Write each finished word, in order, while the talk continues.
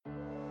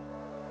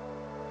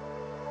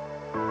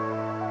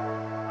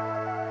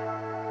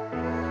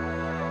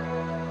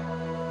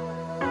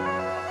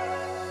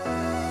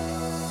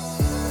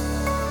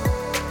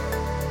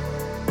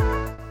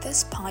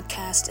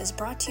podcast is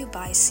brought to you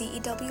by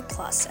CEW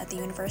Plus at the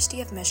University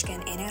of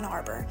Michigan in Ann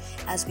Arbor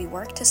as we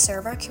work to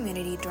serve our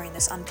community during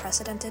this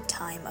unprecedented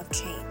time of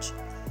change.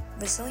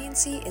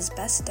 Resiliency is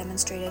best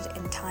demonstrated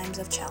in times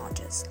of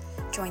challenges.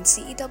 Join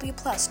CEW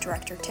Plus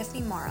Director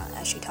Tiffany Mara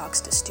as she talks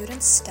to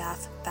students,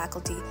 staff,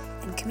 faculty,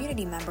 and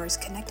community members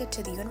connected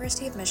to the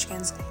University of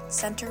Michigan's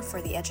Center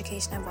for the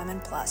Education of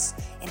Women Plus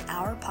in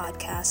our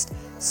podcast,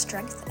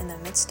 Strength in the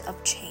Midst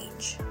of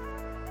Change.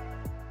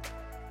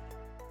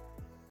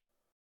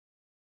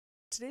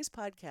 Today's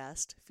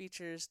podcast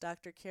features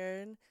Dr.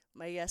 Karen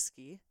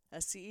Majewski, a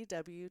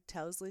CEW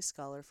Towsley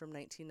Scholar from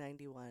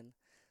 1991.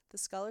 The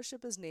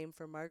scholarship is named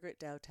for Margaret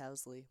Dow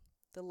Towsley.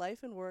 The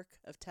life and work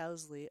of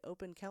Towsley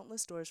opened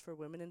countless doors for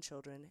women and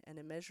children and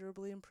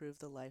immeasurably improved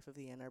the life of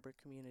the Ann Arbor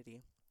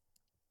community.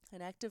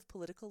 An active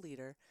political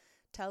leader,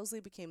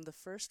 Towsley became the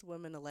first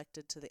woman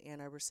elected to the Ann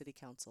Arbor City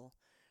Council.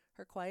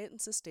 Her quiet and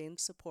sustained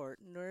support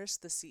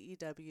nourished the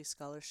CEW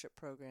scholarship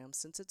program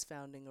since its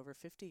founding over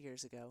 50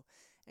 years ago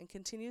and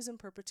continues in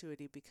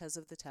perpetuity because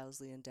of the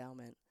Towsley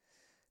Endowment.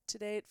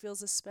 Today, it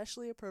feels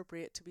especially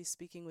appropriate to be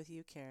speaking with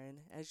you,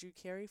 Karen, as you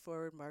carry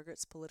forward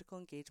Margaret's political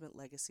engagement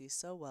legacy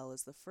so well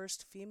as the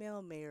first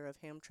female mayor of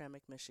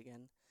Hamtramck,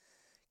 Michigan.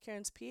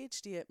 Karen's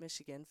PhD at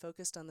Michigan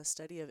focused on the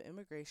study of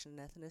immigration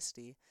and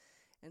ethnicity,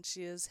 and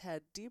she has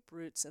had deep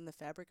roots in the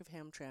fabric of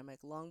Hamtramck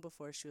long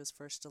before she was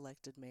first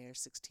elected mayor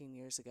 16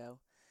 years ago.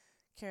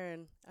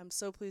 Karen, I'm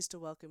so pleased to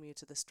welcome you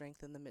to the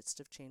Strength in the Midst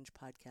of Change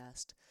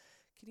podcast.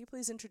 Can you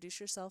please introduce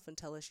yourself and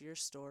tell us your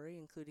story,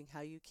 including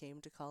how you came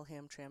to call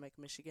Hamtramck,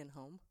 Michigan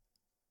home?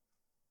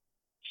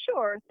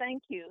 Sure,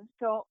 thank you.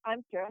 So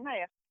I'm Karen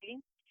Majewski.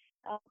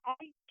 I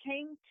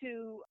came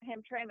to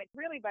Hamtramck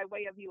really by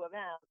way of U of M.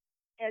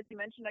 As you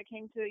mentioned, I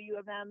came to U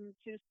of M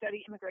to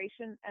study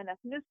immigration and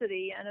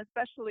ethnicity, and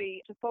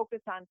especially to focus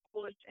on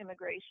Polish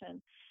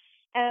immigration.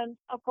 And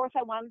of course,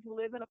 I wanted to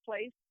live in a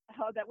place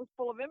that was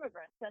full of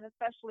immigrants, and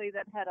especially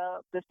that had a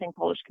distinct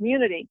Polish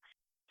community.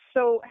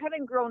 So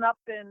having grown up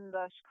in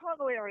the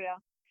Chicago area,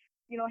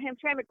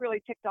 Hamtramck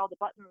really ticked all the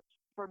buttons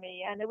for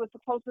me, and it was the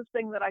closest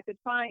thing that I could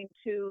find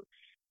to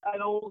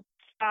an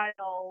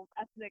old-style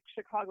ethnic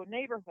Chicago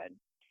neighborhood.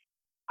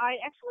 I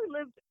actually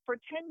lived for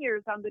 10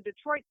 years on the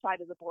Detroit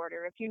side of the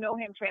border. If you know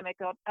Hamtramck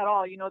at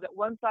all, you know that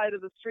one side of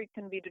the street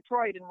can be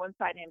Detroit and one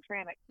side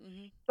Hamtramck.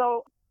 Mm-hmm.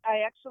 So I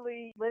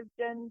actually lived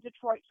in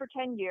Detroit for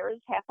 10 years,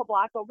 half a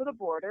block over the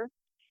border.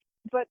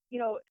 But,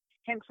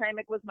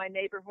 Hamtramck was my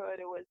neighborhood.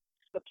 It was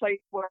the place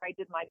where I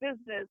did my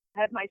business,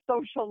 had my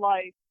social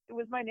life. It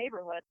was my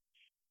neighborhood.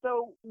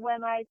 So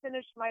when I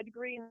finished my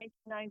degree in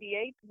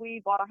 1998,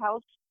 we bought a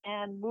house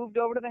and moved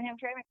over to the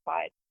Hamtramck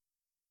side.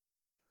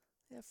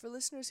 Yeah, for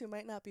listeners who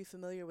might not be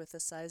familiar with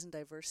the size and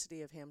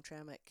diversity of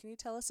Hamtramck, can you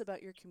tell us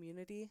about your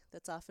community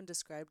that's often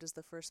described as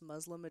the first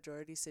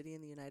Muslim-majority city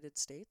in the United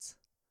States?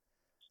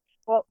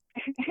 Well,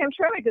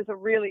 Hamtramck is a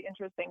really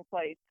interesting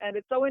place, and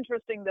it's so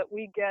interesting that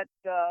we get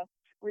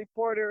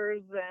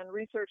reporters and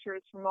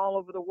researchers from all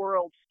over the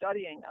world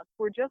studying us.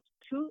 We're just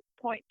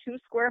 2.2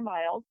 square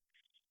miles,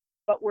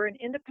 but we're an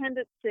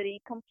independent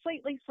city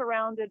completely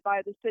surrounded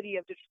by the city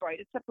of Detroit,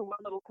 except for one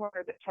little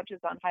corner that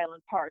touches on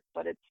Highland Park,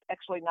 but it's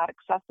actually not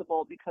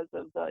accessible because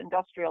of the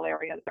industrial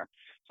area there.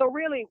 So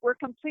really, we're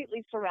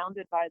completely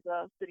surrounded by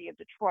the city of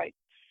Detroit.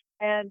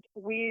 And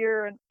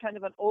we're kind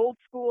of an old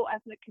school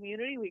ethnic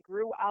community. We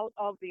grew out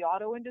of the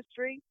auto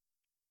industry.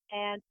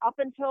 And up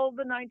until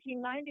the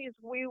 1990s,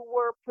 we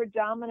were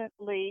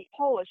predominantly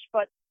Polish,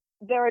 but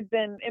there had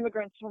been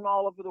immigrants from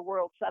all over the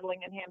world settling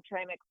in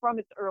Hamtramck from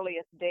its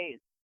earliest days.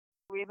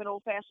 We have an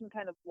old-fashioned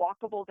kind of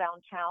walkable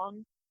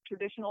downtown,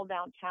 traditional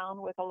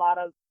downtown with a lot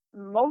of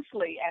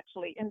mostly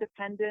actually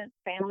independent,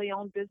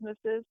 family-owned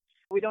businesses.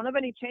 We don't have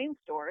any chain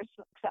stores,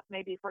 except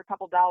maybe for a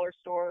couple dollar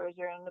stores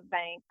or in the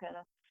bank and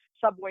a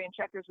Subway and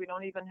Checkers. We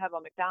don't even have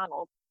a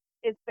McDonald's.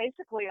 It's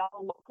basically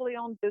all locally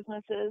owned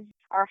businesses.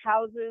 Our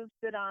houses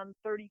sit on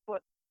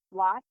 30-foot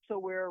lots, so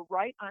we're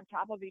right on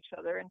top of each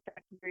other. In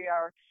fact, we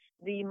are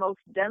the most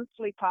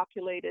densely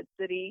populated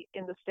city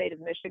in the state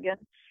of Michigan,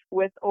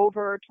 with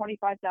over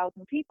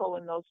 25,000 people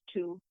in those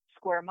 2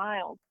 square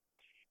miles.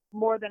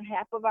 More than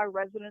half of our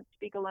residents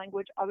speak a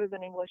language other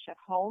than English at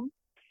home,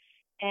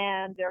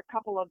 and there are a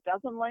couple of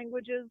dozen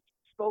languages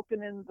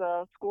spoken in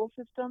the school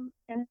system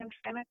in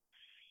Hamtramck.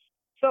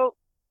 So,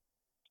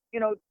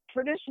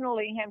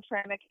 traditionally,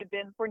 Hamtramck had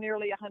been for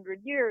nearly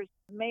 100 years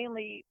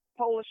mainly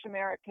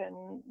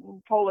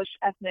Polish-American, Polish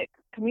ethnic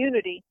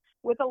community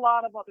with a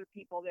lot of other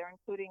people there,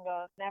 including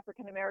an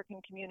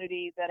African-American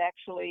community that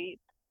actually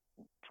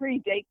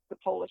predates the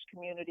Polish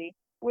community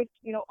with,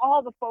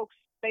 all the folks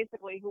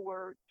basically who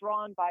were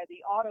drawn by the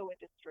auto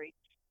industry.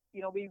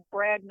 We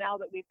brag now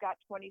that we've got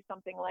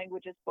 20-something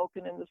languages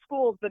spoken in the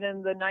schools, but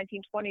in the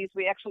 1920s,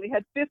 we actually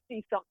had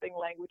 50-something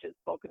languages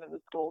spoken in the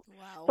schools.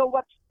 Wow. So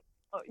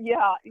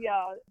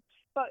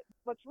But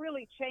what's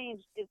really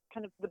changed is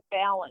kind of the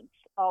balance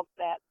of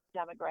that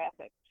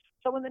demographic.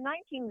 So in the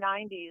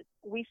 1990s,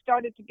 we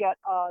started to get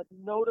a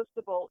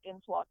noticeable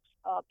influx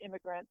of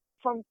immigrants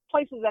from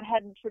places that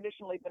hadn't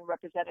traditionally been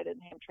represented in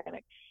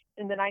Hamtramck.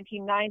 In the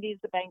 1990s,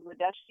 the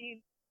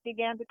Bangladeshi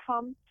began to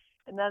come.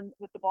 And then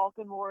with the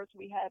Balkan Wars,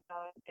 we had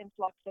an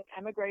influx of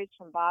emigres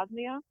from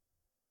Bosnia.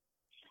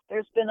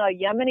 There's been a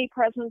Yemeni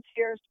presence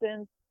here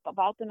since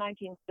about the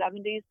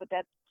 1970s, but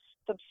that's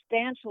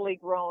substantially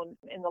grown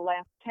in the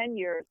last 10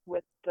 years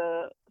with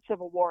the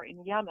civil war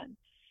in Yemen.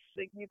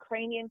 The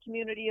Ukrainian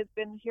community has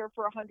been here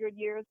for 100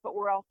 years, but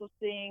we're also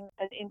seeing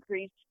an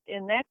increase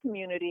in that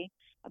community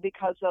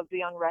because of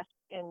the unrest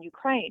in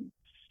Ukraine.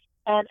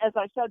 And as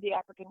I said, the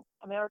African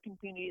American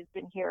community has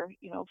been here,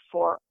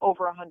 for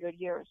over 100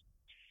 years.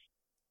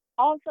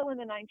 Also in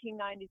the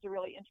 1990s, a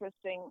really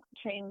interesting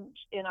change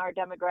in our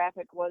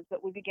demographic was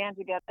that we began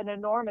to get an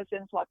enormous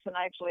influx, and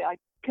I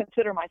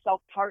consider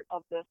myself part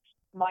of this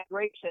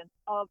migration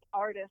of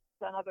artists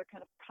and other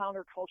kind of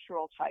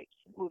countercultural types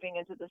moving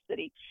into the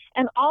city.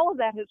 And all of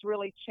that has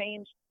really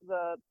changed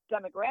the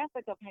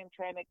demographic of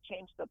Hamtramck,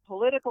 changed the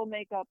political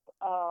makeup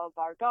of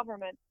our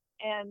government,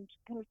 and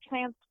kind of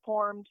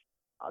transformed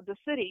the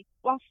city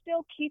while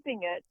still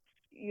keeping it,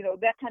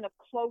 that kind of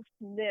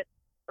close-knit,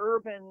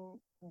 urban,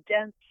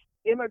 dense,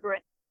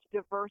 immigrant,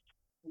 diverse,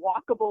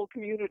 walkable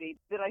community.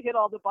 Did I hit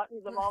all the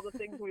buttons of all the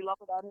things we love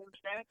about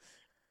Hamtramck?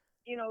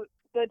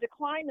 The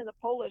decline in the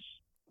Polish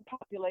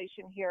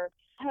population here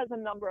has a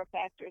number of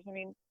factors. I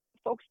mean,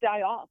 folks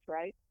die off,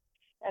 right?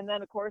 And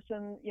then, of course,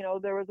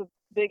 there was a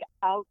big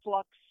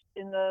outflux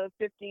in the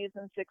 50s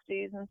and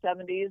 60s and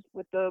 70s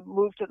with the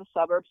move to the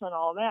suburbs and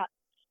all of that.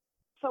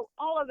 So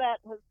all of that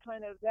has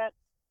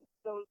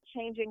those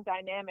changing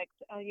dynamics,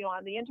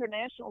 on the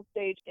international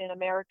stage in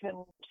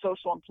American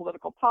social and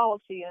political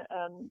policy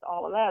and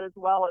all of that, as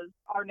well as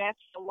our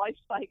natural life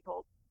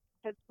cycles,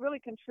 has really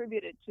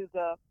contributed to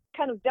the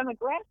kind of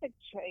demographic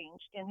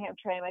change in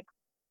Hamtramck.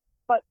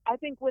 But I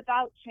think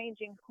without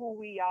changing who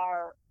we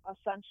are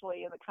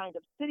essentially and the kind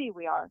of city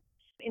we are.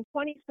 In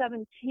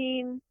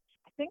 2017,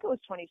 I think it was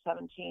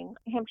 2017,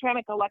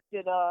 Hamtramck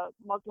elected a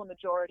Muslim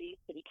majority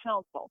city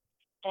council,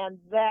 and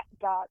that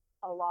got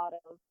a lot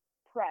of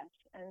press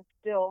and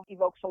still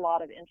evokes a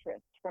lot of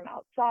interest from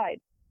outside.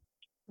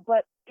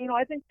 But,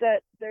 I think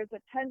that there's a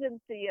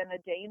tendency and a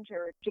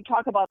danger to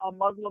talk about a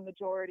Muslim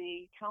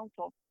majority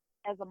council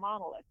as a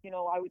monolith.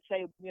 I would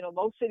say,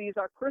 most cities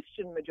are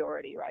Christian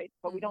majority, right?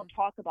 But we don't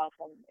talk about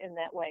them in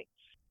that way.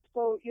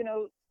 So,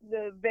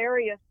 the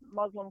various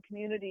Muslim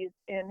communities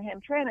in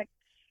Hamtramck,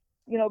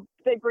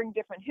 they bring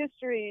different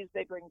histories,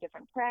 they bring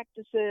different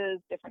practices,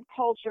 different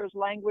cultures,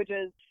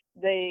 languages.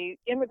 They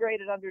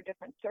immigrated under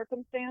different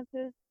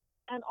circumstances.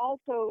 And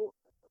also,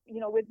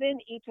 within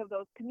each of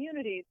those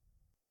communities,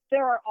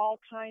 there are all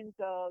kinds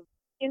of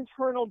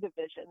internal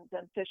divisions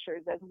and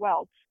fissures as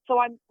well. So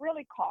I'm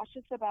really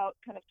cautious about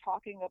kind of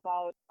talking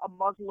about a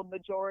Muslim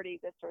majority,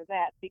 this or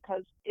that,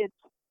 because it's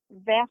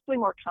vastly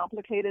more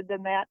complicated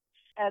than that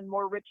and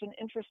more rich and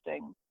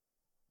interesting.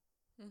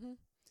 Mm-hmm.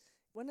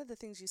 One of the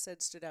things you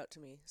said stood out to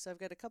me. So I've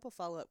got a couple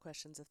follow-up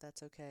questions, if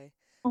that's okay.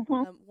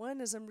 Mm-hmm. One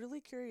is I'm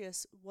really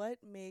curious, what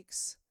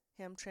makes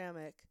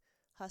Hamtramck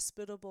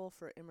hospitable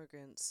for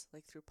immigrants,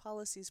 like through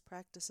policies,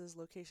 practices,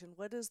 location?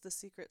 What is the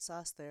secret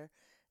sauce there?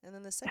 And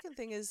then the second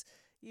thing is,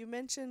 you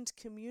mentioned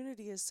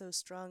community is so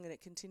strong and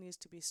it continues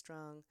to be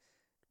strong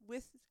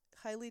with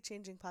highly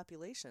changing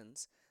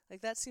populations.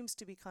 Like, that seems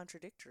to be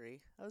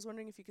contradictory. I was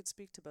wondering if you could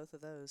speak to both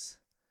of those.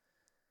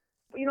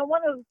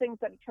 One of the things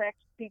that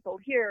attracts people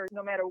here,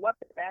 no matter what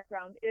their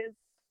background, is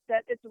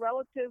that it's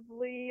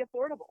relatively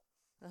affordable.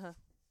 Uh-huh.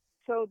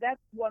 So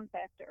that's one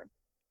factor.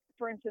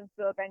 For instance,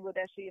 the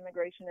Bangladeshi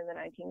immigration in the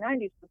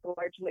 1990s was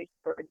largely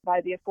spurred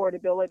by the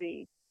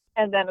affordability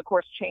and then, of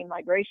course, chain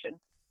migration,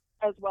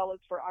 as well as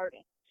for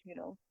artists.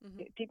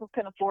 Mm-hmm. People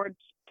can afford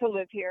to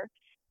live here,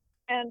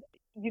 and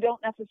you don't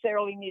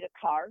necessarily need a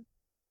car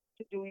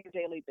to do your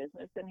daily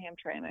business in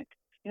Hamtramck.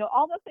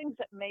 All the things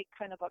that make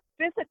kind of a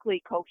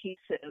physically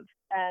cohesive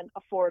and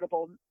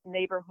affordable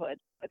neighborhood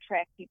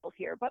attract people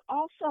here, but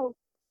also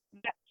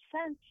that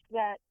sense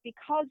that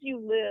because you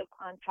live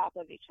on top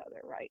of each other,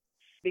 right?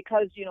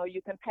 Because,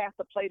 you can pass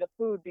a plate of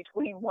food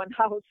between one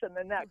house and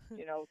the next,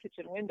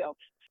 kitchen window.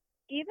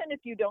 Even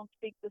if you don't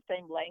speak the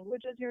same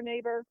language as your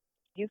neighbor,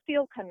 you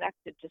feel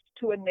connected just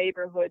to a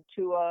neighborhood,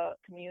 to a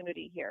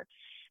community here.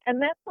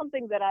 And that's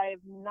something that I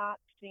have not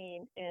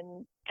seen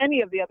in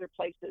any of the other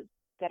places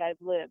that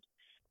I've lived.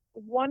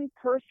 One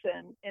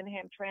person in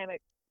Hamtramck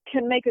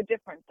can make a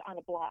difference on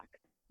a block.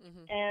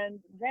 Mm-hmm. And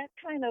that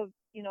kind of,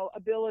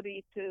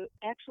 ability to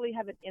actually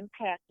have an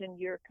impact in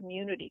your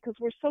community, because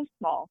we're so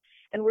small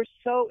and we're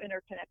so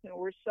interconnected and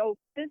we're so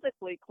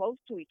physically close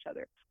to each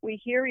other. We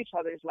hear each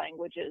other's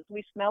languages.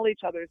 We smell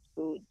each other's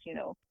foods,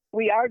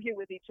 We argue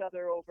with each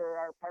other over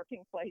our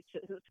parking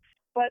places.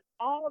 But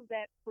all of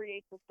that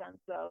creates a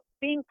sense of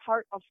being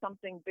part of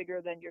something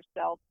bigger than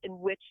yourself in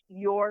which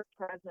your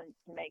presence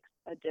makes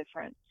a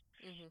difference.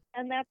 Mm-hmm.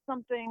 And that's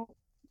something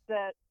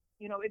that,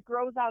 it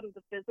grows out of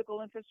the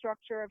physical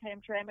infrastructure of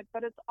Hamtramck,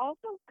 but it's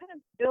also kind of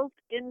built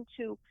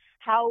into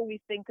how we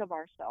think of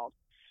ourselves.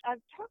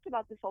 I've talked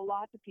about this a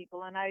lot to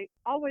people, and I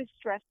always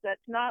stress that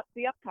it's not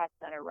the Epcot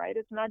Center, right?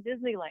 It's not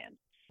Disneyland.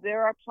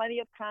 There are plenty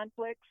of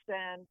conflicts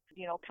and,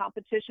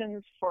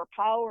 competitions for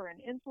power and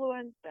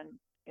influence. And,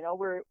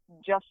 we're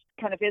just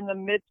kind of in the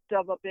midst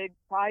of a big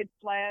pride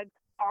flag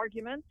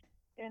argument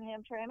in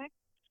Hamtramck.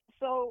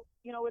 So,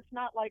 it's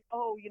not like,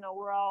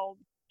 we're all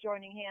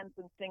joining hands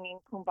and singing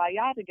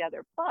Kumbaya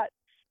together. But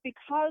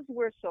because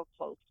we're so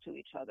close to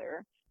each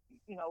other,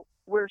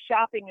 we're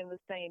shopping in the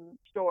same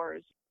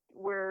stores,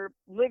 we're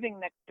living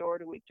next door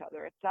to each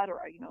other, et cetera,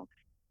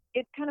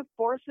 it kind of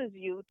forces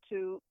you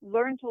to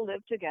learn to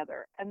live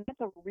together. And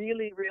that's a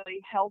really, really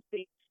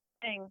healthy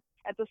thing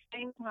at the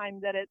same time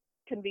that it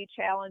can be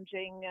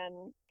challenging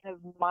and kind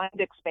of mind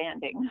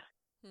expanding.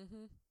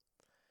 Mm-hmm.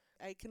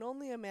 I can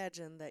only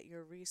imagine that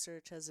your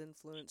research has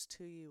influenced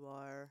who you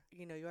are.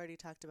 You already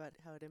talked about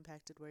how it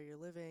impacted where you're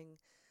living.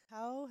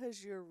 How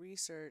has your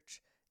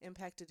research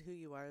impacted who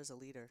you are as a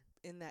leader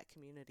in that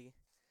community?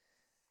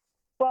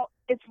 Well,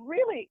 it's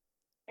really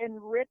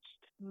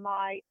enriched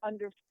my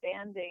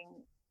understanding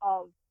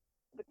of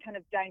the kind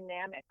of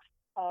dynamics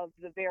of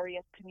the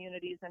various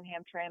communities in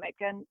Hamtramck,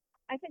 and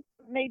I think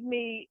made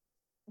me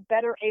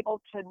better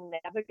able to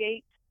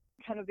navigate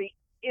kind of the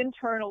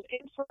internal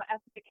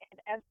intra-ethnic and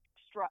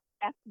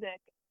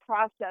extra-ethnic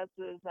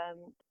processes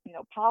and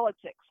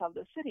politics of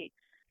the city.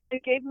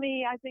 It gave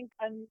me, I think,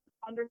 an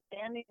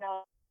understanding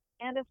of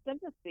and a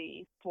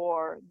sympathy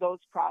for those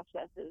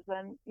processes,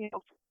 and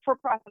for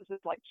processes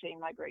like chain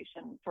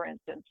migration, for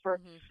instance, for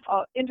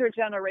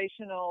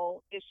intergenerational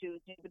issues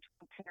between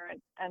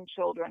parents and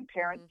children,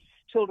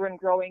 children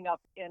growing up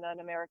in an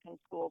American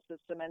school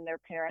system and their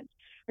parents,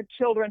 or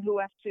children who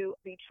have to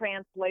be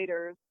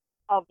translators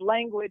of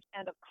language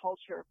and of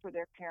culture for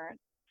their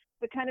parents.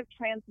 The kind of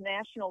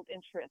transnational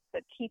interests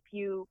that keep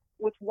you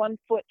with one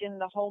foot in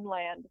the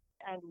homeland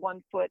and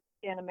one foot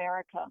in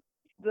America.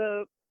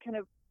 The kind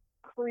of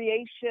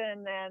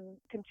creation and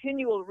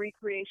continual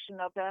recreation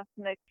of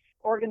ethnic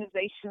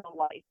organizational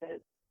life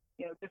as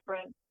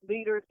different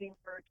leaders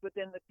emerge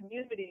within the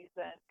communities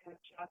and kind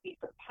of jockey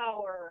for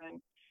power, and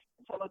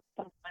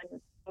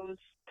sometimes those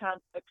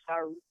conflicts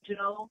are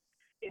regional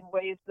in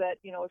ways that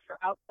if you're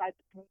outside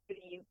the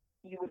community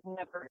you would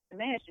never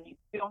imagine.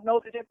 You don't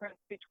know the difference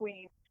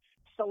between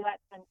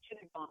Sylhet and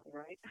Chittagong,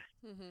 right?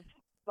 Mm-hmm.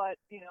 But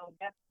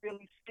that's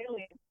really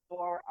salient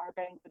for our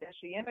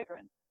Bangladeshi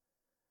immigrants.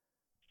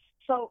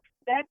 So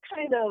that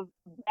kind of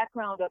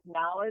background of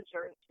knowledge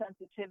or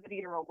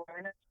sensitivity or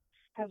awareness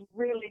has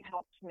really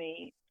helped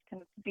me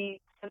kind of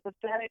be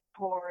sympathetic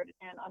toward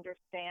and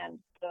understand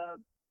the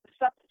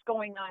stuff that's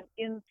going on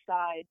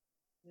inside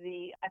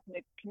the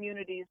ethnic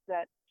communities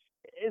that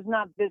is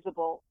not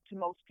visible to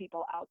most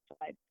people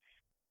outside.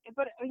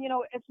 But,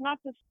 it's not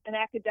just an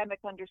academic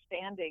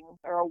understanding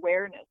or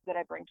awareness that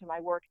I bring to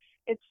my work.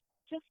 It's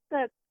just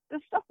that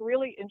this stuff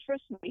really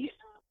interests me.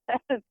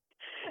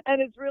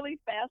 And it's really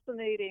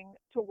fascinating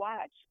to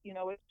watch.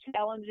 As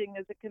challenging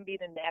as it can be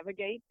to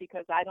navigate,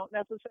 because I don't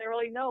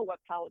necessarily know what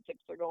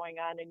politics are going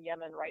on in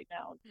Yemen right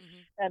now,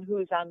 and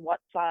who's on what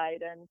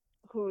side and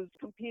who's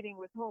competing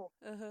with whom.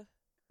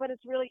 But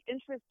it's really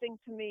interesting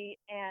to me,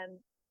 and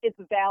it's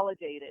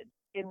validated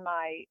in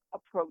my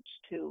approach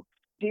to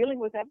dealing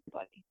with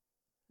everybody.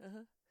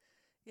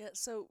 Yeah,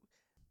 so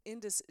in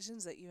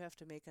decisions that you have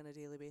to make on a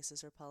daily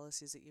basis or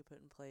policies that you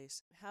put in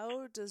place,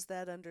 how does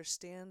that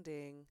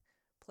understanding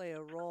play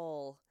a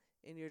role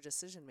in your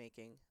decision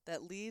making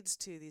that leads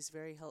to these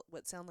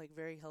what sound like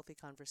very healthy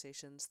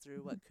conversations through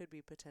what could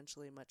be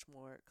potentially much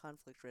more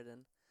conflict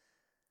ridden?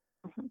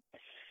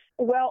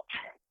 Well,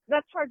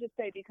 that's hard to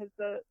say because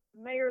the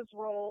mayor's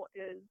role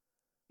is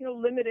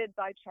limited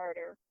by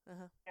charter,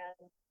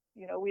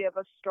 and we have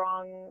a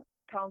strong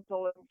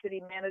council and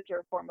city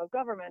manager form of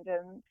government,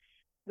 and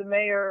the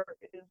mayor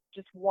is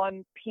just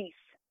one piece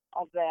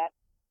of that,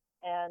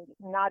 and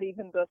not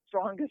even the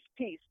strongest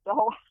piece.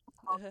 So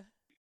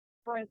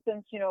for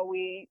instance,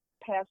 we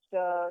passed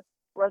a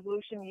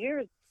resolution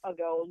years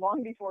ago,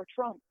 long before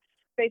Trump,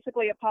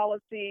 basically a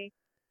policy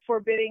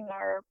forbidding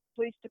our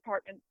police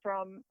department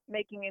from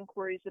making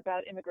inquiries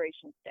about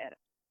immigration status.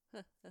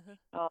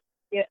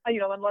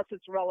 Unless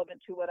it's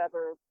relevant to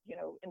whatever,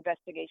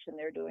 investigation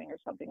they're doing or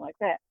something like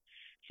that.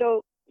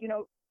 So,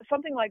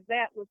 something like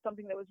that was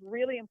something that was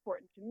really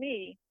important to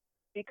me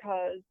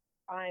because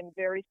I'm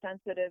very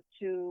sensitive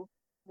to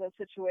the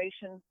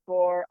situation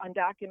for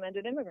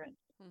undocumented immigrants.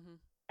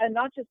 And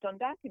not just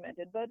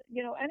undocumented, but,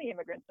 any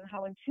immigrants, and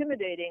how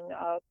intimidating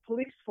a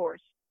police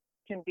force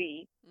can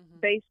be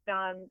based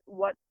on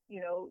what,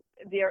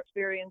 their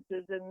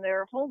experiences in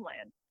their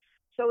homeland.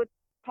 So it's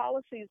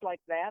policies like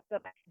that I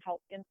can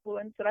help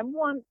influence, that I'm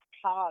one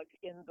cog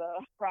in the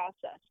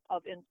process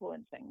of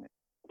influencing,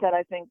 that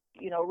I think,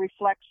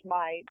 reflects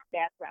my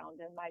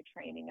background and my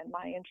training and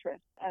my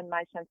interests and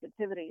my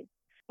sensitivities.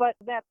 But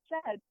that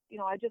said,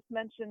 I just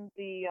mentioned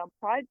the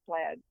pride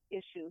flag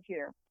issue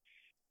here.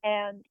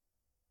 And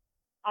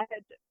I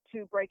had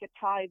to break a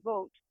tie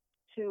vote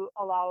to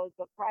allow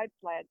the pride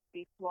flag to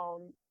be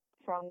flown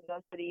from the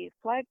city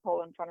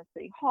flagpole in front of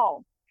City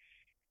Hall.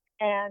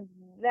 And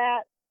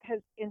that has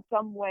in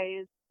some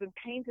ways been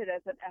painted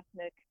as an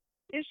ethnic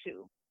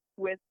issue,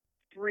 with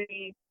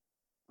 3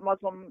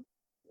 Muslim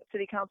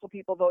city council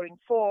people voting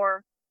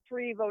for,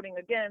 3 voting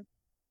against,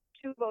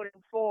 2 voting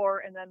for,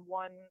 and then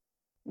 1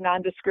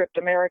 nondescript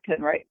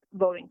American, right,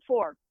 voting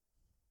for.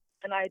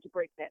 And I had to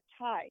break that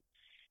tie.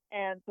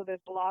 And so there's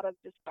a lot of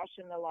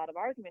discussion, a lot of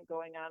argument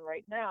going on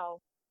right now,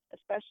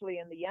 especially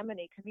in the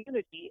Yemeni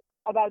community,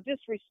 about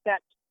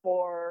disrespect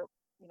for,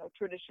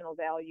 traditional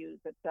values,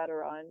 et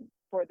cetera, and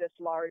for this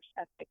large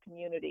ethnic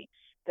community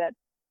that,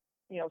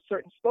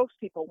 certain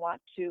spokespeople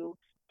want to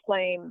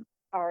claim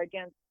are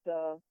against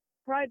the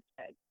pride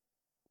flag.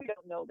 We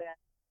don't know that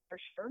for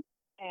sure.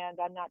 And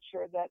I'm not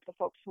sure that the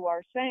folks who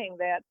are saying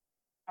that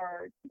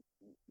are,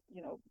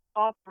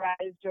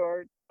 authorized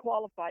or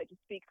qualified to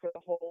speak for the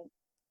whole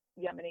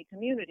Yemeni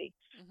community.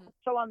 Mm-hmm.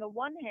 So on the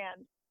one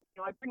hand,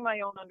 I bring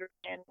my own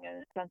understanding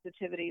and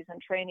sensitivities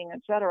and training,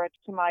 et cetera,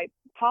 to my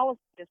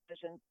policy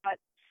decisions. But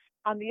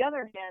on the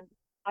other hand,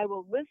 I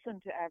will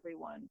listen to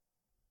everyone.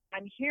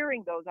 I'm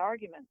hearing those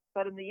arguments,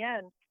 but in the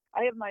end,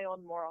 I have my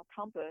own moral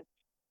compass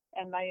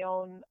and my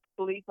own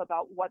belief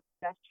about what's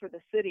best for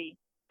the city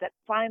that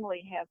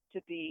finally has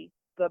to be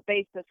the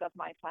basis of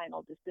my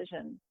final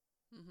decision.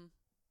 Mm-hmm.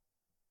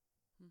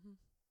 Mm-hmm.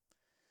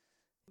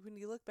 When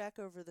you look back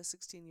over the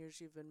 16 years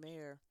you've been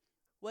mayor,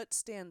 what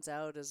stands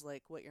out as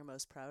what you're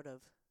most proud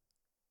of?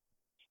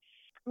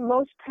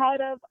 Most proud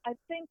of, I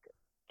think,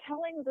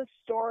 telling the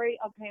story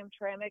of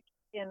Hamtramck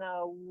in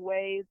a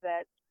way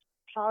that's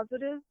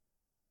positive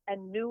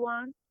and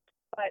nuanced,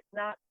 but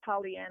not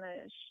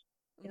Pollyanna-ish.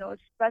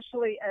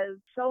 Especially as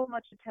so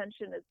much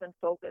attention has been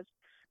focused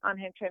on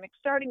Hamtramck,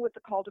 starting with the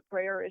call to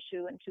prayer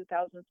issue in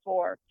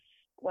 2004.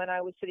 When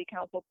I was city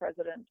council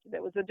president,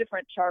 there was a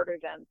different charter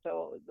then,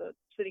 so the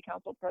city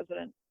council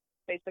president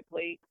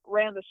basically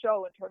ran the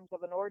show in terms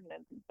of an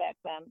ordinance back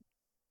then.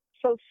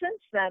 So since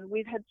then,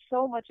 we've had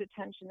so much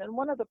attention, and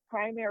one of the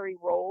primary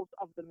roles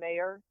of the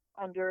mayor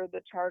under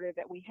the charter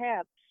that we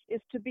have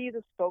is to be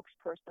the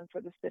spokesperson for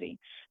the city.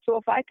 So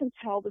if I can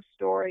tell the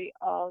story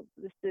of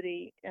the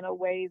city in a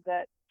way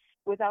that,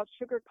 without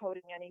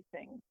sugarcoating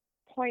anything,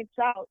 points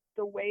out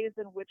the ways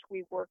in which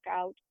we work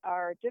out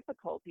our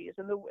difficulties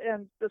and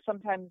the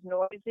sometimes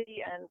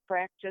noisy and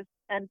fractious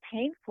and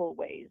painful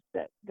ways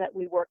that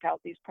we work out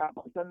these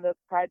problems. And the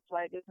pride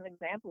flag is an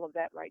example of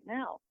that right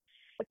now.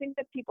 I think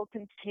that people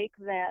can take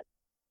that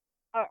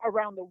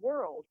around the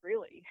world,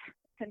 really,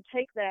 can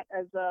take that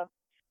as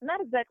not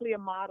exactly a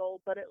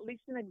model, but at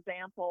least an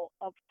example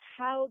of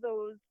how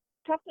those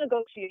tough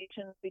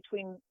negotiations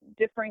between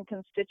differing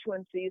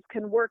constituencies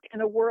can work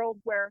in a world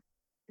where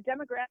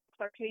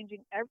demographics are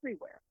changing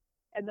everywhere,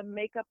 and the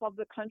makeup of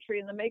the country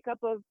and the makeup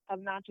of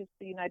not just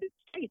the United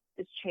States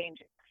is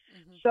changing.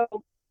 Mm-hmm.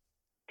 So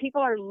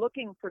people are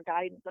looking for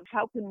guidance on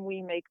how can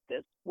we make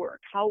this work?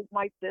 How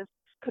might this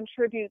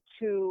contribute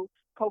to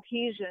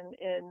cohesion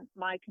in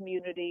my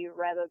community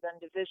rather than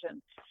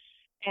division?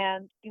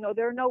 And,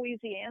 there are no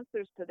easy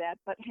answers to that,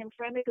 but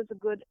Hamtramck is a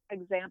good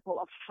example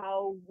of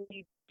how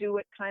we do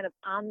it kind of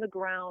on the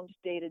ground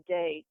day to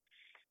day.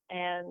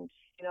 And,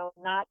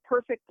 not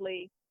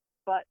perfectly,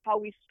 but how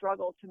we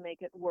struggle to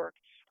make it work.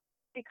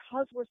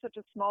 Because we're such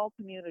a small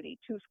community,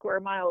 2 square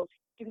miles,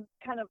 you can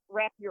kind of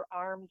wrap your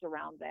arms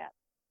around that,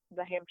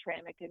 the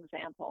Hamtramck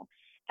example.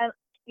 And,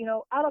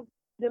 out of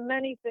the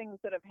many things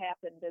that have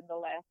happened in the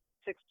last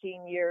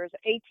 16 years,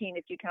 18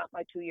 if you count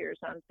my 2 years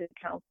on city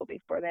council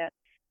before that,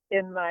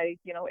 in my,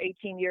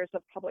 18 years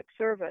of public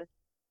service,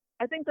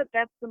 I think that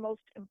that's the most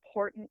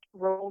important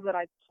role that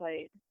I've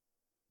played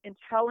in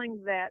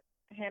telling that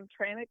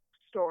Hamtramck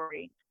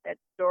story, that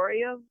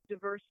story of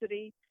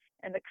diversity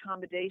and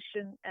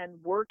accommodation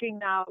and working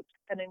out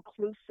an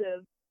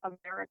inclusive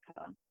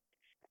America.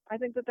 I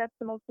think that that's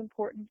the most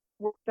important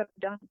work that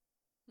I've done.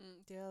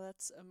 Yeah,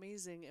 that's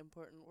amazing,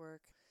 important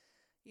work.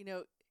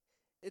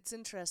 It's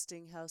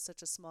interesting how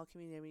such a small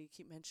community, you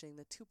keep mentioning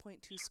the 2.2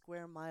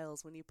 square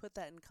miles. When you put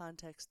that in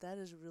context, that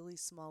is really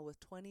small with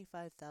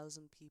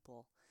 25,000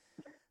 people.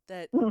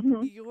 That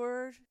mm-hmm.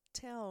 Your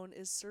town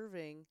is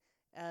serving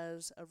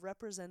as a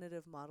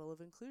representative model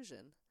of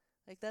inclusion.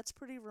 That's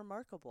pretty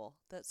remarkable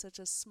that such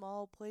a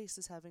small place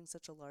is having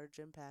such a large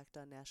impact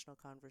on national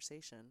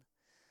conversation.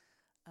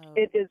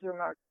 It is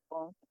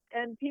remarkable.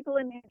 And people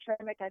in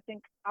Hamtramck, I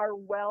think, are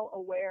well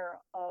aware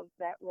of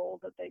that role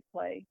that they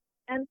play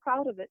and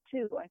proud of it,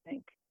 too, I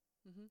think.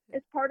 Mm-hmm.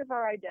 It's part of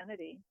our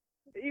identity.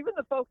 Even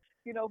the folks,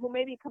 who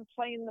maybe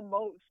complain the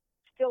most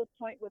still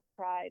point with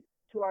pride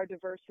to our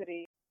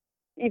diversity.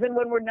 Even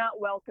when we're not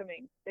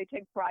welcoming, they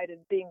take pride in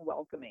being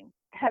welcoming,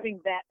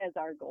 having that as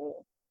our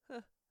goal.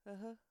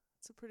 Uh-huh.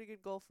 It's a pretty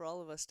good goal for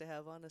all of us to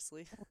have,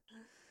 honestly.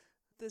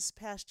 This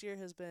past year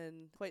has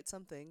been quite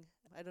something.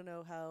 I don't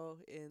know how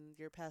in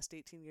your past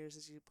 18 years,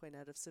 as you point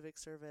out, of civic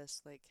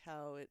service,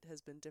 how it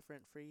has been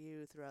different for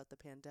you throughout the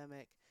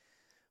pandemic.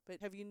 But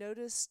have you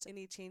noticed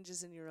any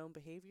changes in your own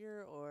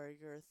behavior or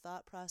your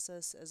thought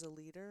process as a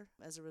leader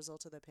as a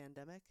result of the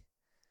pandemic?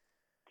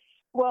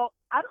 Well,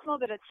 I don't know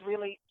that it's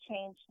really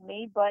changed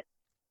me, but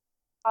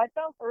I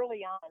felt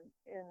early on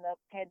in the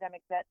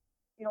pandemic that,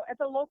 at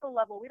the local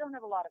level, we don't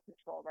have a lot of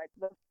control, right?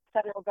 The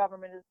federal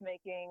government is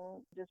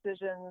making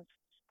decisions,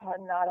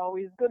 not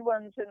always good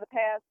ones in the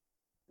past.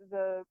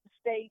 The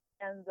state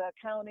and the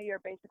county are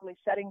basically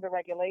setting the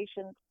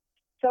regulations.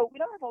 So we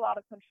don't have a lot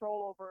of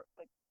control over,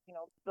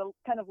 the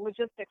kind of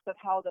logistics of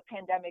how the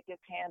pandemic is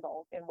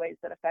handled in ways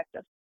that affect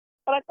us.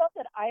 But I thought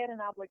that I had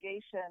an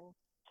obligation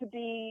to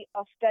be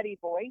a steady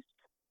voice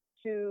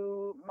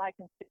to my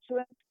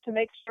constituents, to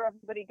make sure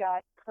everybody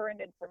got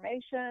current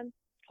information,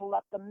 to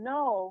let them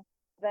know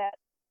that,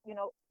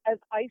 as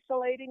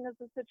isolating as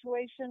the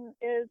situation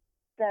is,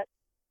 that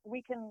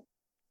we can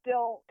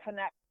still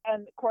connect.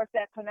 And of course,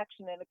 that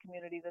connection in a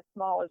community this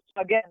small is,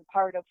 again,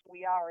 part of who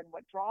we are and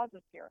what draws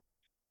us here.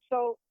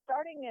 So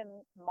starting in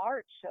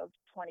March of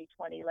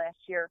 2020 last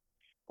year,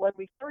 when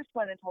we first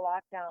went into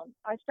lockdown,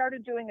 I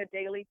started doing a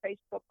daily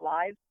Facebook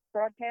Live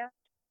broadcast,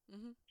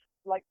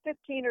 like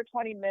 15 or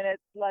 20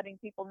 minutes, letting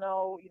people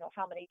know,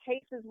 how many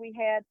cases we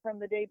had from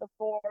the day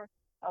before,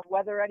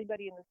 whether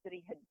anybody in the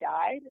city had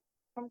died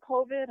from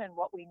COVID and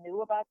what we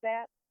knew about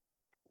that,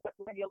 what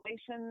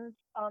regulations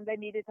they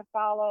needed to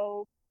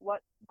follow,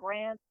 what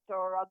grants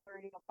or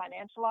other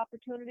financial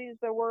opportunities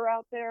there were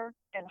out there,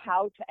 and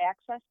how to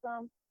access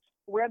them,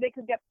 where they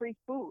could get free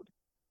food.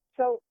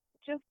 So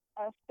just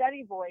a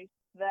steady voice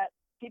that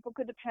people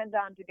could depend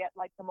on to get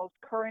like the most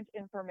current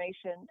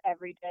information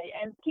every day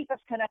and keep us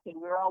connected.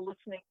 We were all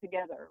listening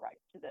together, right,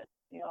 to this.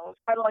 It's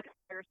kind of like a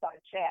fireside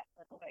chat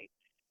in a way.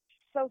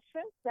 So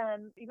since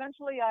then,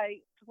 eventually I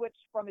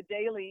switched from a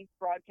daily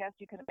broadcast.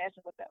 You can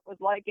imagine what that was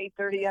like,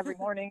 8:30 every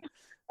morning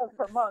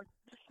for months.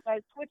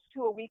 I switched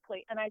to a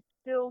weekly, and I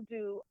still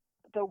do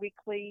the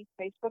weekly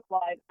Facebook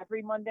Live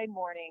every Monday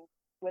morning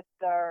with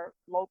their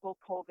local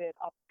COVID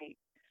update.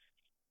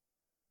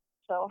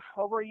 So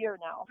over a year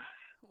now.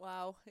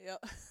 Wow. Yeah.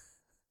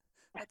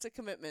 That's a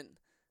commitment.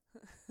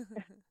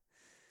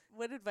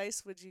 What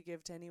advice would you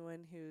give to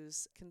anyone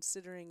who's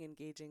considering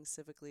engaging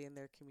civically in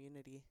their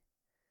community?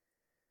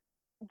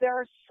 There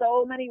are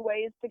so many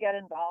ways to get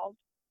involved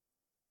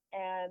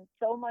and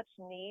so much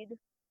need.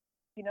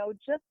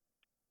 Just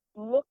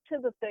look to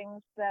the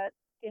things that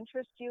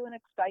interest you and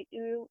excite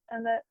you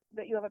and that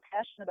you have a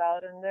passion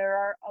about. And there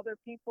are other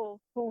people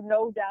who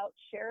no doubt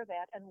share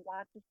that and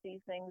want to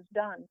see things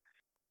done.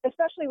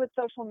 Especially with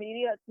social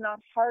media, it's not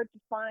hard to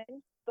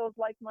find those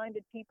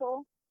like-minded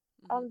people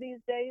these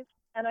days.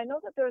 And I know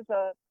that there's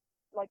a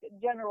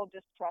general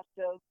distrust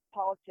of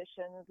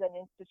politicians and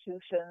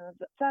institutions,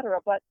 et cetera,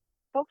 but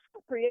folks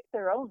can create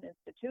their own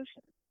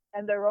institutions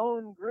and their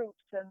own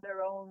groups and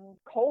their own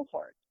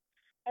cohorts.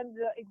 And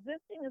the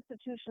existing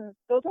institutions,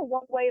 those are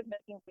one way of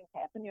making things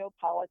happen,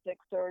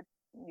 politics or,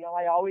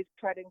 I always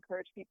try to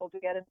encourage people to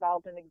get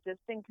involved in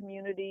existing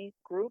community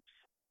groups,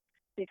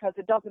 because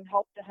it doesn't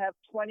help to have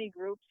 20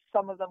 groups,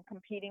 some of them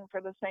competing for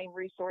the same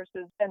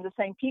resources and the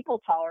same people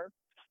power.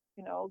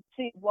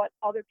 See what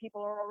other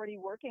people are already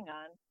working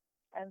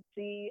on and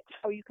see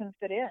how you can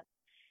fit in.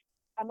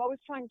 I'm always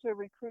trying to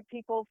recruit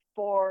people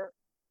for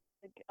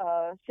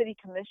city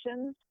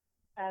commissions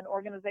and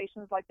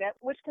organizations like that,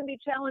 which can be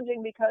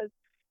challenging because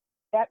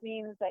that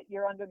means that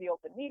you're under the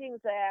Open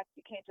Meetings Act.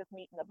 You can't just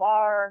meet in the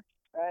bar,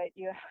 right?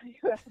 You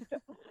have to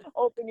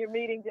open your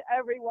meeting to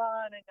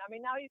everyone.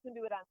 And now you can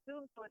do it on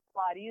Zoom, so it's a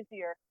lot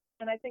easier.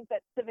 And I think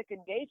that civic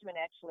engagement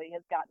actually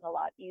has gotten a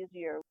lot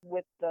easier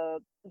with the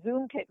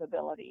Zoom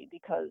capability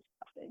because,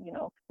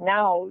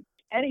 now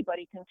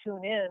anybody can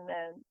tune in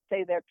and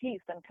say their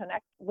piece and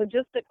connect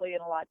logistically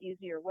in a lot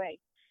easier way.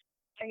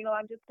 And,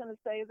 I'm just going to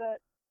say that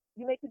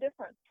you make a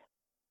difference.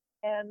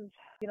 And,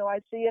 I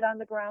see it on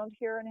the ground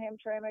here in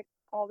Hamtramck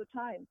all the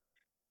time.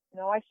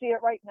 I see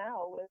it right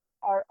now with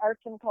our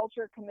Arts and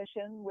Culture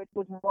Commission, which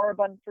was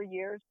moribund for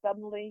years.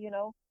 Suddenly,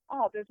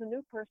 there's a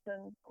new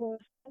person who's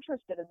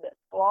interested in this.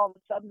 So all of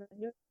a sudden, a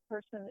new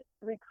person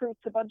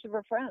recruits a bunch of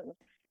her friends.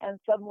 And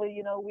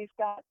suddenly, we've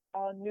got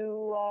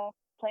new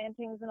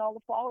plantings in all the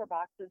flower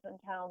boxes in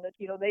town that,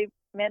 they've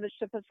managed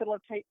to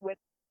facilitate with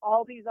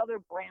all these other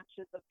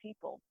branches of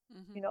people.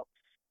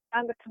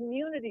 On the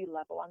community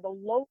level, on the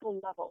local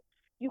level,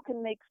 you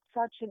can make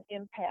such an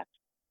impact.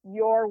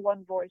 Your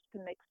one voice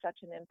can make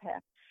such an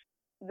impact.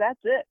 That's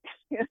it.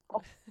 Yeah,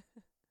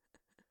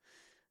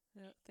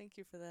 thank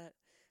you for that.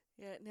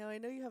 Yeah, now I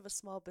know you have a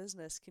small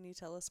business. Can you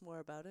tell us more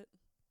about it?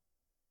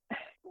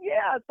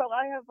 Yeah, so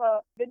I have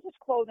a vintage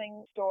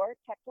clothing store,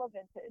 Tekla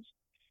Vintage,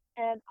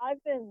 and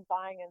I've been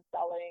buying and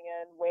selling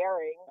and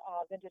wearing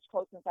vintage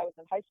clothes since I was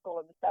in high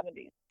school in the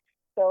 70s.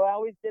 So I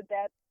always did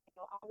that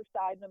on the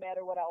side, no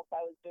matter what else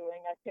I was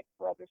doing. I picked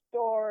for other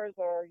stores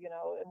or,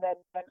 and then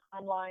when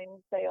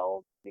online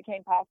sales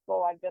became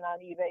possible, I've been on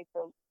eBay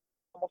for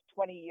almost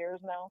 20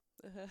 years now.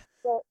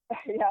 So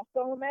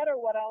no matter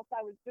what else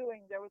I was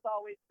doing, there was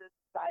always this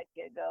side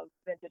gig of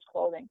vintage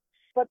clothing.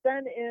 But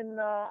then in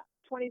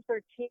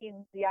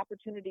 2013, the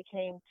opportunity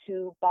came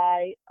to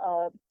buy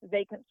a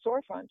vacant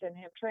storefront in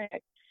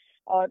Hamtramck,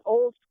 an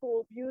old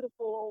school,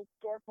 beautiful old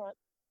storefront,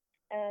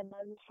 and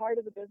I'm part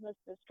of the business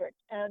district.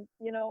 And,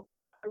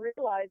 I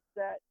realized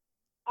that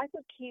I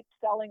could keep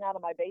selling out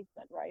of my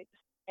basement, right?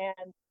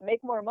 and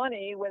make more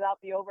money without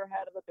the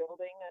overhead of a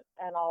building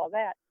and all of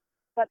that.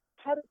 But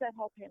how does that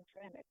help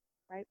Hamtramck,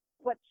 right?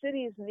 What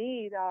cities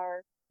need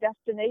are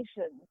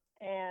destinations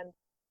and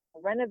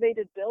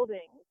renovated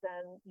buildings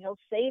and,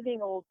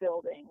 saving old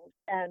buildings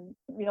and,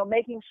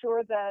 making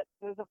sure that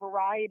there's a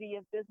variety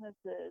of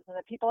businesses and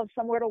that people have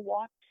somewhere to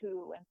walk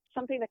to and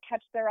something to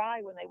catch their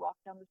eye when they walk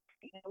down the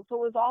street. So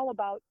it was all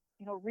about,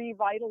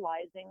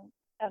 revitalizing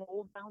an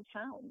old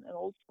downtown, an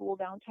old school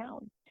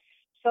downtown.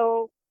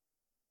 So,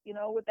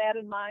 with that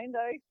in mind,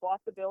 I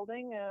bought the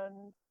building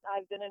and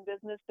I've been in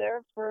business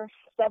there for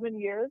 7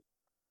 years.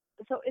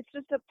 So it's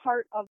just a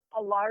part of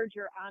a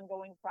larger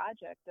ongoing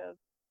project of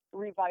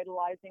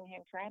revitalizing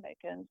Hamtramck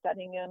and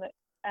setting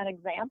an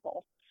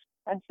example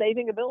and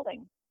saving a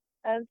building.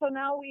 And so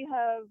now we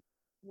have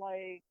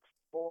like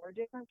 4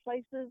 different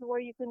places where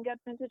you can get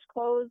vintage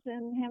clothes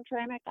in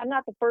Hamtramck. I'm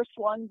not the first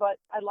one, but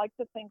I like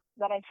to think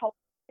that I help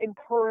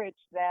encourage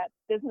that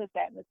business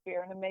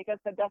atmosphere and to make us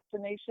a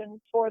destination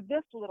for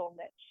this little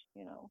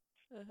niche.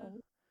 Uh-huh.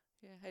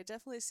 Yeah, I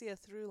definitely see a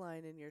through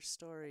line in your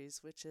stories,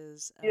 which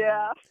is,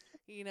 Yeah.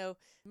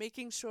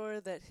 Making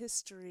sure that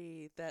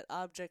that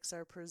objects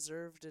are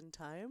preserved in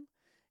time,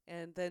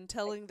 and then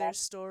telling their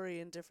story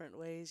in different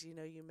ways.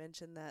 You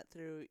mentioned that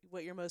through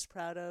what you're most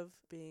proud of,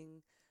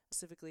 being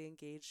specifically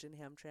engaged in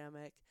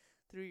Hamtramck,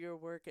 through your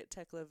work at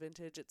Tekla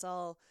Vintage. It's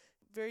all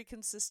very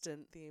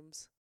consistent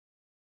themes.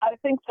 I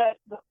think that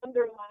the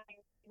underlying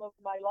theme of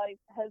my life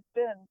has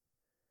been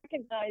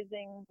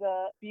recognizing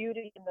the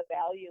beauty and the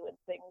value in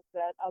things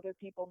that other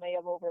people may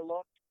have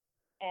overlooked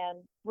and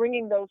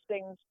bringing those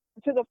things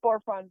to the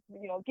forefront,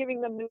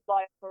 giving them new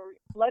life or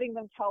letting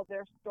them tell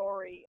their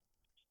story.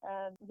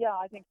 And yeah,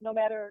 I think no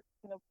matter,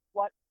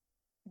 what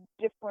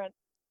different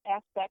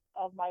aspect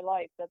of my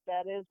life,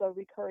 that is a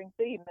recurring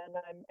theme. And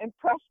I'm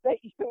impressed that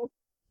you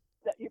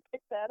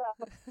picked that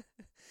up.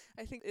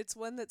 I think it's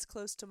one that's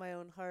close to my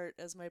own heart.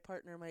 As my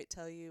partner might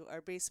tell you,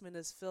 our basement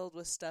is filled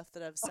with stuff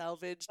that I've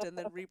salvaged and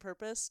then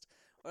repurposed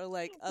or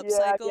like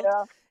upcycled.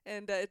 Yeah.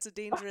 And it's a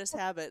dangerous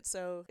habit.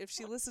 So if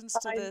she listens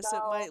to I this, it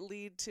know. might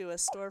lead to a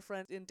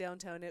storefront in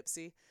downtown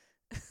Ipsy.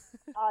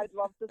 I'd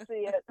love to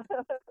see it.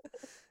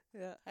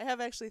 Yeah, I have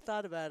actually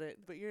thought about it,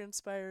 but you're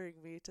inspiring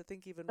me to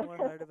think even more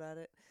hard about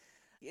it.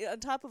 Yeah,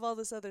 on top of all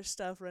this other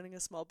stuff, running a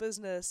small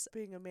business,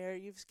 being a mayor,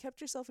 you've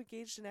kept yourself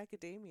engaged in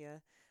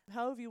academia.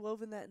 How have you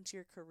woven that into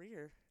your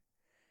career?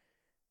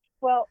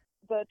 Well,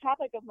 the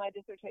topic of my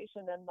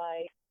dissertation and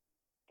my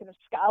kind of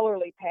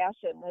scholarly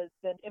passion has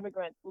been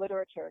immigrant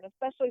literature, and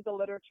especially the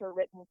literature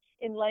written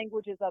in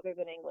languages other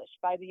than English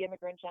by the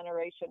immigrant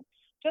generation,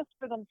 just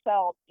for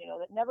themselves,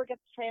 that never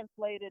gets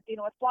translated. It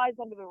flies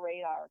under the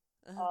radar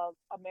Uh-huh. of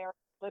American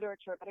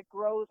literature, but it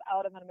grows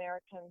out of an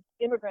American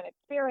immigrant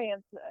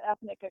experience,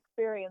 ethnic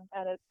experience,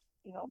 and it's,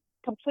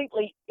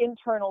 completely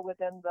internal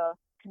within the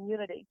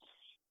community.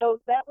 So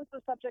that was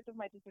the subject of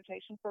my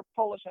dissertation for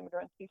Polish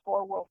immigrants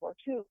before World War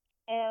II.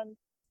 And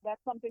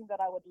that's something that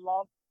I would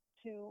love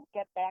to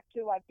get back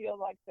to. I feel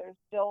like there's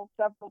still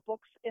several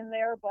books in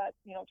there, but,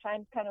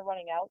 time's kind of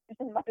running out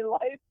in my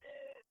life.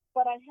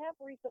 But I have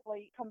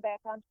recently come back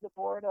onto the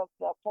board of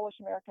the Polish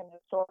American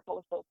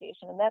Historical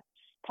Association, and that's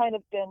kind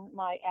of been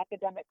my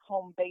academic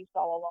home base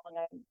all along.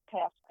 I'm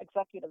past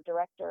executive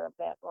director of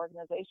that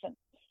organization.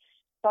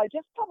 So I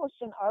just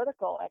published an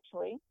article,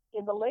 actually,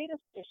 in the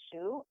latest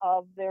issue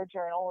of their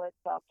journal.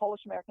 It's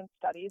Polish American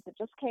Studies. It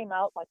just came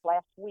out like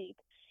last week.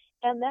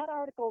 And that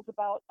article is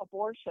about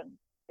abortion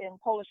in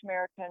Polish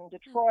American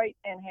Detroit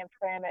and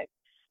Hamtramck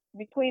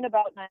between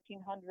about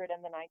 1900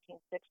 and the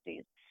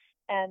 1960s.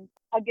 And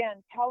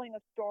again, telling a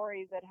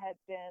story that had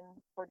been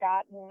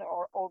forgotten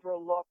or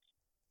overlooked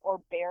or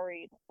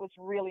buried was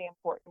really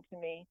important to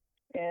me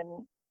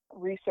in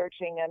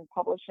researching and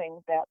publishing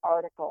that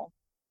article.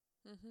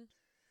 Mm-hmm.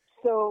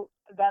 So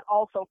that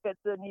also fits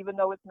in, even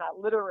though it's not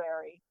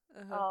literary.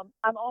 Uh-huh.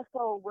 I'm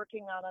also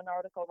working on an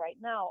article right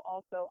now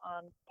also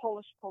on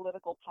Polish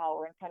political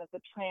power and kind of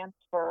the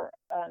transfer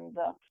and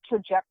the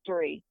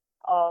trajectory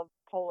of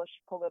Polish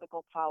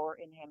political power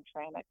in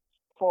Hamtramck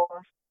for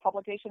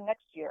publication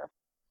next year.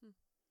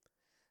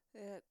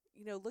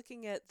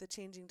 Looking at the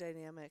changing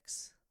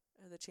dynamics,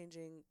 the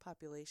changing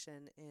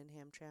population in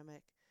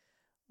Hamtramck,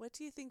 what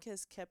do you think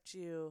has kept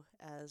you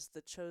as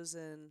the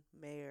chosen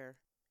mayor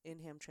in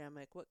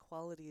Hamtramck? What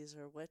qualities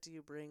or what do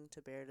you bring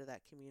to bear to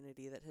that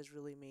community that has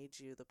really made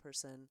you the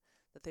person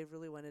that they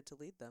really wanted to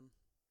lead them?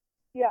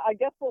 Yeah, I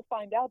guess we'll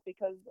find out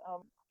because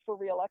for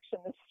re-election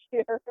this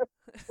year.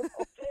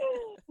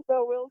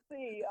 So we'll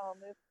see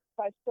if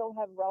I still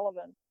have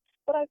relevance.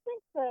 But I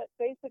think that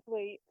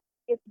basically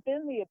it's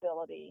been the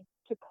ability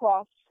to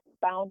cross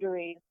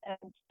boundaries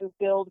and to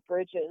build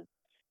bridges.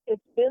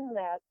 It's been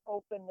that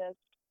openness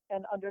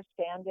and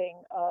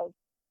understanding of,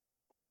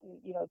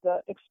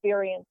 the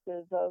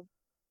experiences of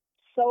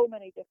so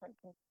many different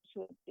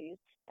constituencies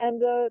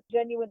and the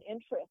genuine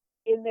interest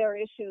in their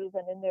issues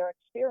and in their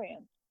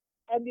experience.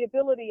 And the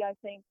ability, I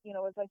think,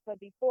 as I said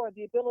before,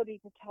 the ability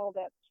to tell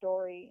that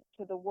story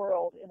to the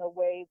world in a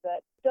way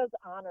that does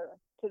honor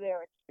to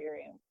their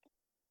experience.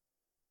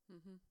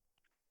 Mm-hmm.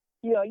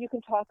 You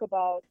can talk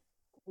about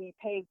we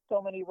paved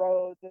so many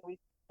roads and we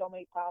so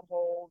many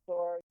potholes,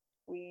 or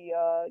we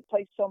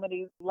placed so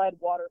many lead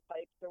water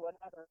pipes or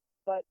whatever.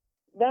 But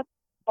that's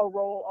a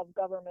role of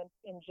government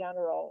in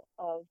general,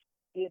 of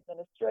the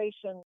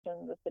administration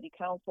and the city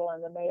council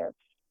and the mayor.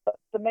 But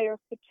the mayor's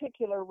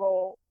particular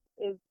role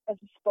is as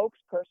a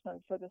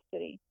spokesperson for the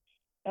city.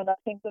 And I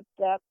think that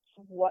that's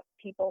what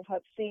people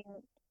have seen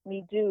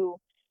me do,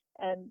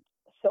 and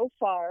so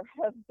far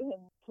have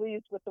been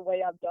pleased with the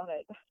way I've done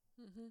it.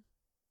 Mm-hmm.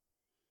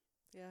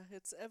 Yeah,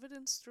 it's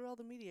evidenced through all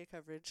the media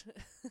coverage.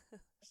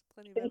 There's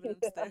plenty of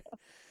evidence there.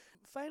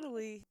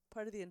 Finally,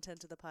 part of the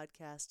intent of the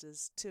podcast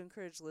is to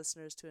encourage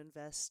listeners to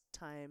invest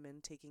time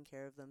in taking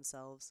care of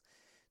themselves.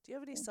 Do you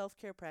have any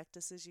self-care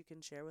practices you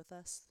can share with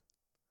us?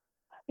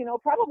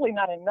 Probably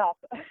not enough,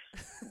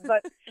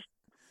 but,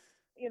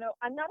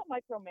 I'm not a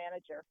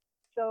micromanager.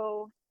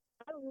 So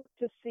I look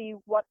to see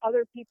what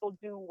other people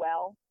do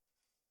well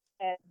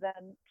and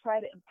then try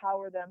to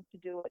empower them to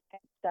do it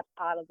and step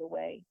out of the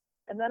way.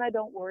 And then I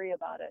don't worry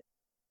about it.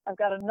 I've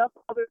got enough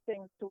other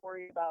things to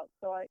worry about.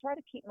 So I try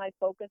to keep my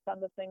focus on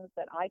the things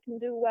that I can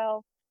do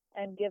well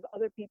and give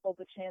other people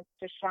the chance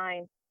to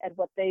shine at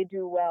what they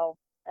do well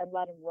and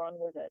let them run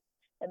with it.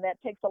 And that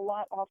takes a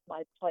lot off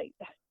my plate.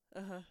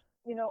 Uh-huh.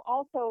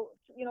 Also,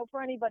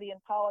 for anybody in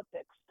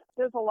politics,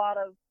 there's a lot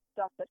of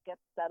stuff that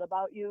gets said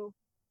about you,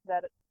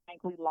 that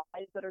frankly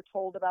lies that are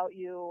told about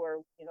you,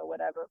 or,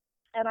 whatever.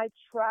 And I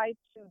try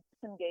to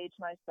disengage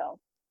myself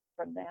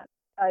from that.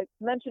 I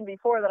mentioned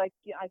before that I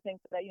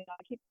think that,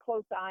 I keep a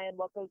close eye on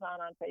what goes on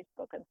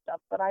Facebook and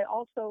stuff, but I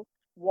also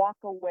walk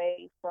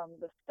away from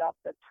the stuff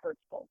that's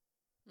hurtful.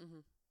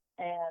 Mm-hmm.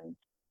 And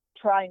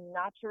try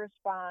not to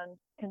respond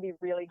can be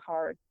really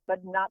hard,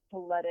 but not to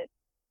let it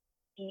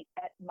eat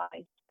at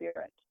my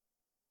spirit.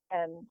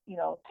 And,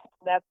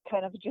 that's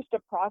kind of just a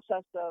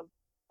process of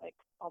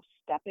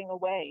stepping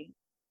away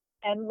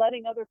and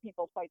letting other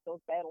people fight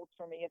those battles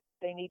for me if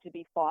they need to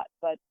be fought.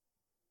 But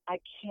I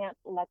can't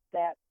let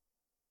that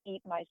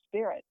eat my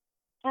spirit.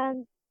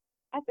 And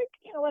I think,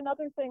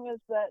 another thing is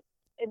that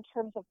in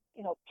terms of,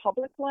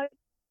 public life,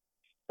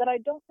 that I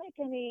don't make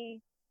any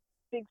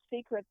big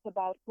secrets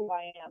about who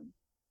I am.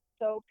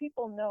 So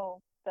people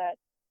know that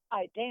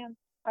I dance,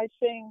 I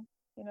sing,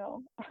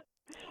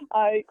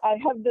 I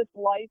have this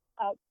life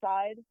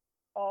outside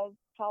of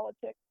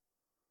politics,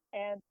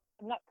 and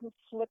I'm not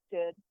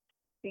conflicted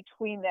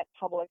between that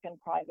public and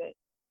private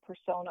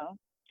persona.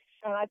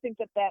 And I think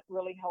that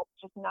really helps,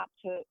 just not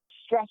to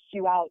stress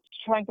you out,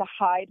 trying to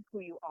hide who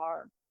you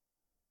are.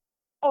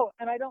 Oh,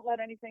 and I don't let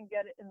anything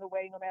get in the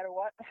way no matter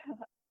what.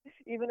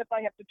 Even if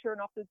I have to turn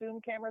off the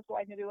Zoom camera so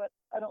I can do it,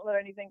 I don't let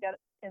anything get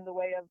in the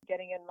way of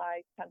getting in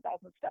my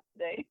 10,000 steps a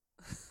day.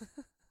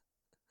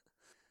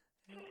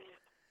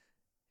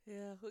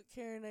 Yeah, well,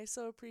 Karen, I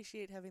so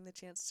appreciate having the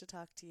chance to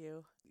talk to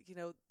you.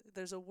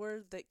 There's a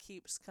word that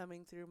keeps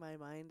coming through my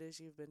mind as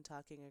you've been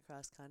talking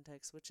across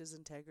context, which is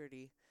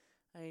integrity.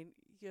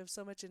 You have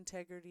so much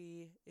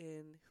integrity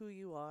in who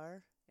you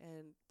are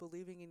and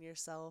believing in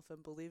yourself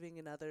and believing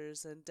in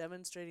others and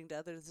demonstrating to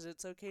others that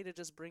it's okay to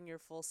just bring your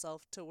full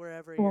self to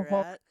wherever you're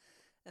at.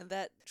 And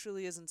that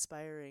truly is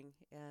inspiring.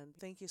 And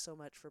thank you so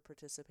much for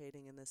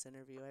participating in this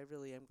interview. I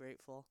really am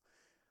grateful.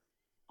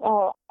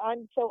 Oh,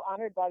 I'm so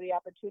honored by the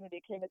opportunity.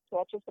 It came as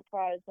such a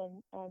surprise,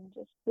 and I'm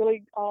just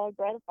really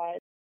gratified.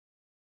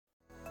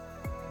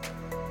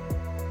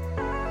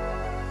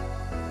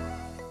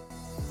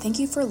 Thank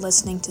you for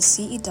listening to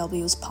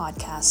CEW's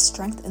podcast,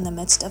 Strength in the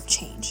Midst of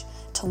Change.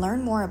 To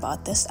learn more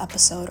about this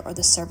episode or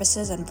the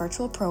services and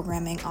virtual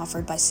programming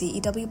offered by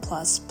CEW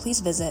Plus,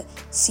 please visit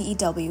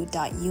cew.umich.edu.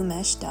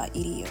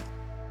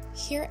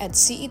 Here at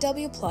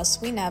CEW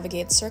Plus, we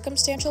navigate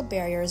circumstantial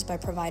barriers by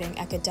providing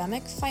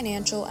academic,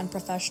 financial, and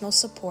professional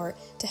support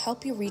to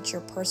help you reach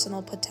your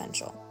personal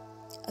potential.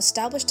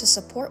 Established to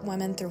support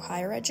women through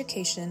higher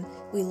education,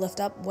 we lift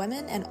up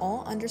women and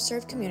all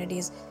underserved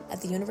communities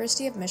at the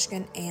University of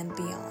Michigan and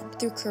beyond.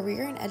 Through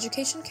career and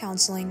education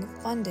counseling,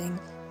 funding,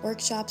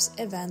 workshops,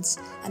 events,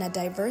 and a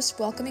diverse,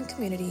 welcoming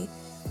community,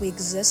 we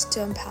exist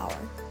to empower.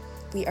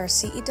 We are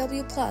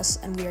CEW Plus,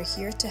 and we are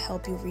here to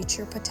help you reach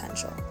your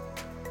potential.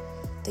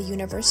 The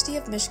University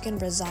of Michigan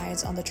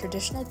resides on the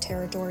traditional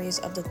territories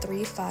of the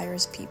Three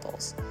Fires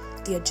peoples,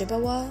 the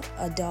Ojibwa,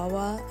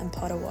 Odawa, and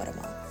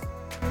Potawatomi.